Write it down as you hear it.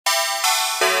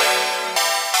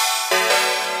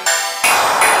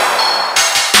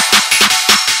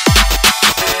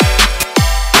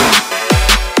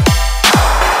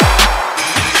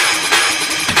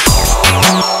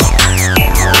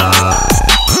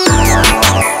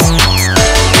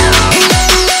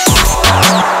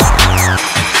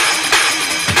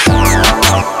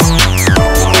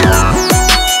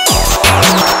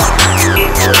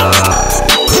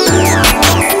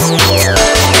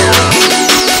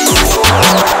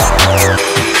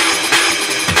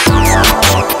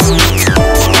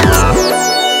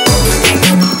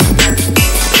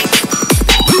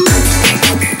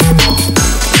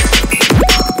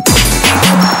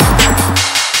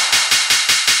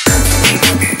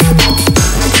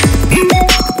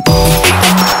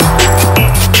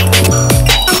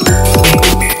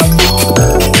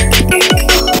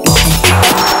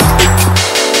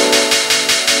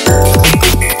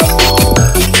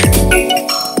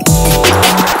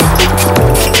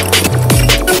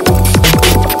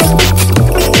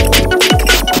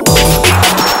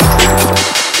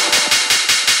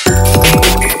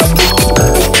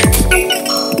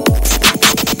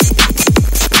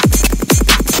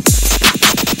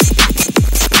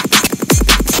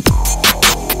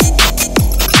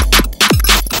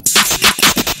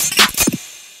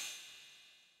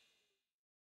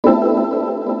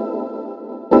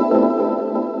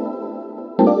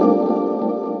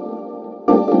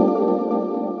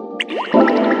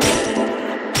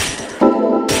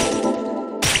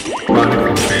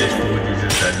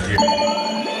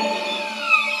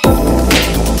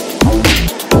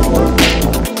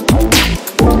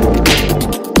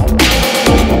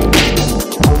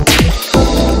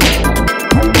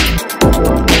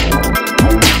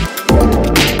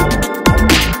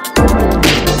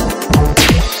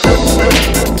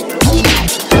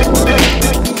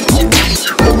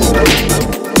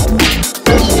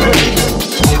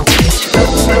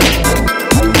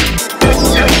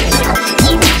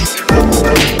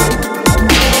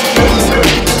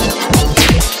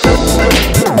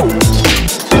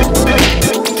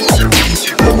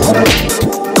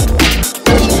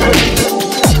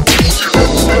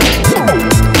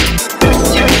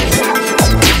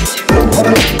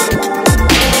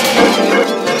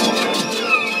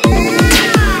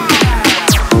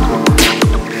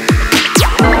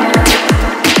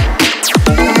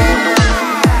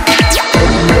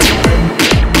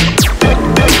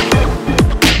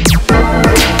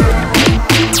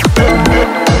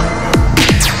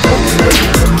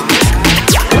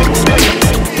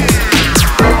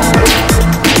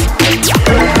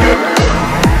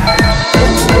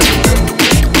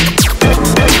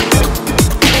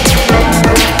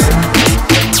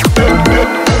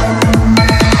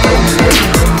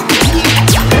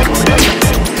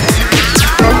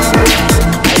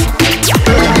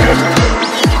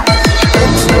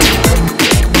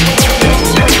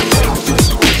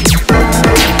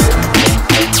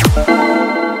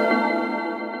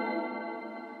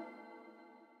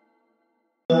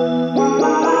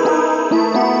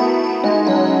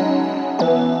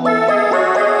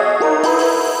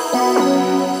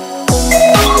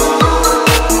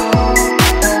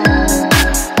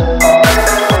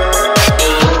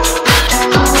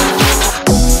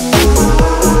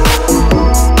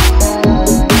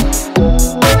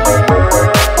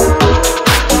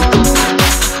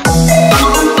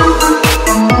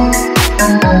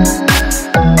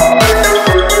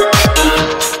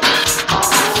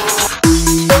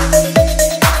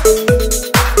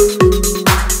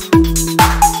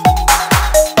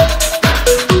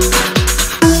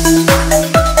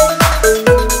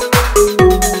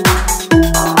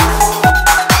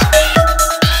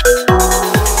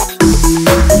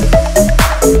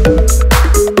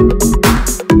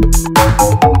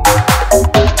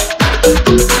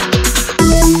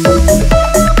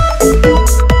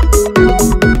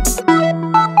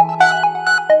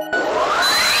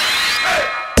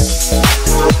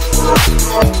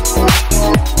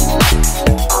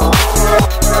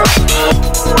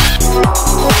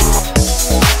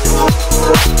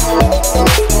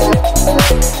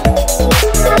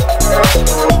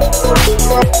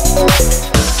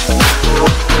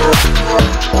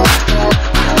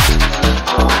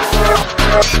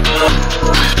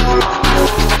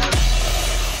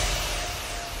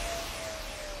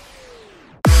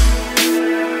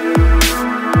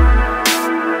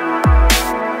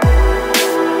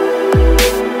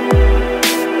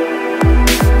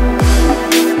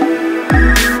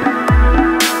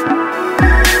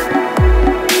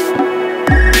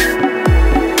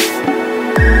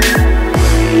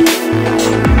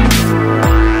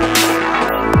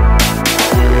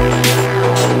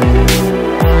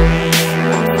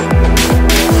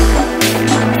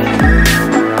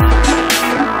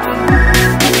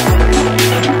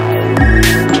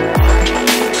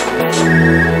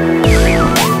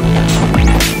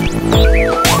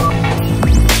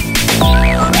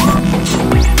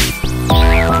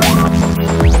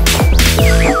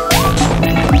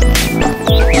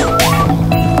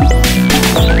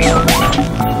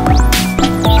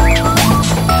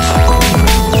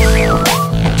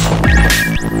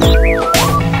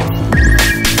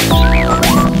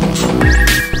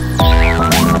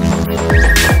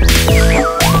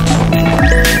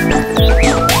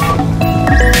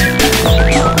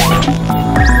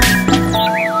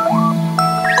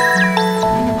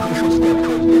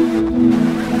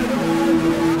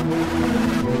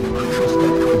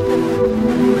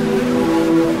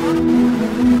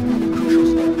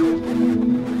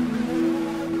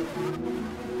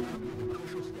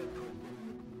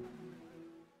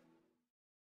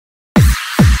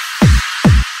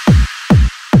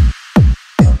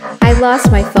I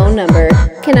lost my phone number.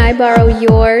 Can I borrow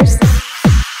yours?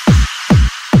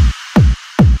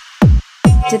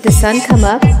 Did the sun come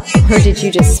up, or did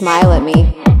you just smile at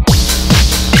me?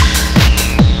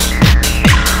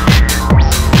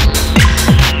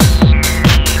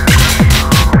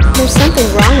 There's something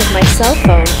wrong with my cell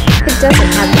phone. It doesn't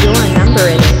have your number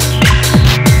in it.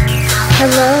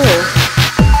 Hello.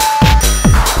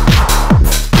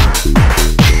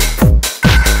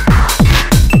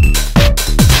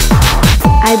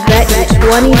 I bet you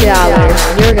 $20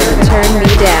 you're gonna turn me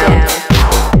down.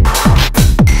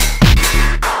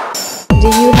 Do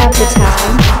you have the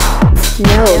time?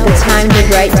 No, the time to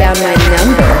write down my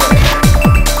number.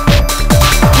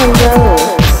 Hello.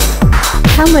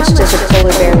 How much does a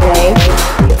polar bear weigh?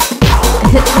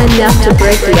 Enough to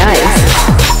break the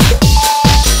ice.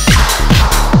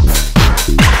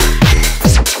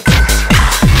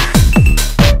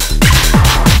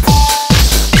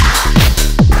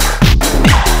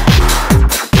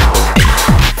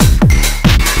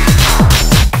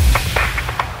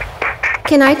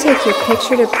 Can I take your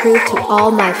picture to prove to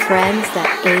all my friends that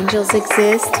angels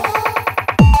exist?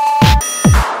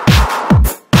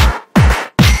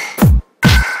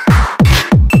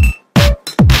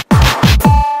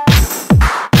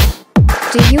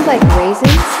 Do you like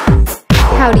raisins?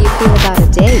 How do you feel about a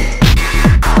date?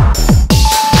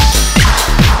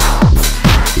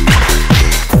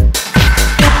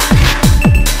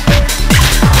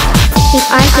 If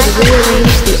I could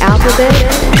rearrange the alphabet,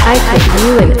 I'd put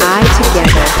you and I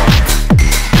together.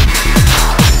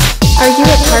 Are you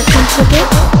a parking ticket?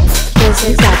 'Cause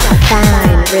you got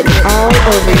fine written all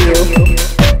over you.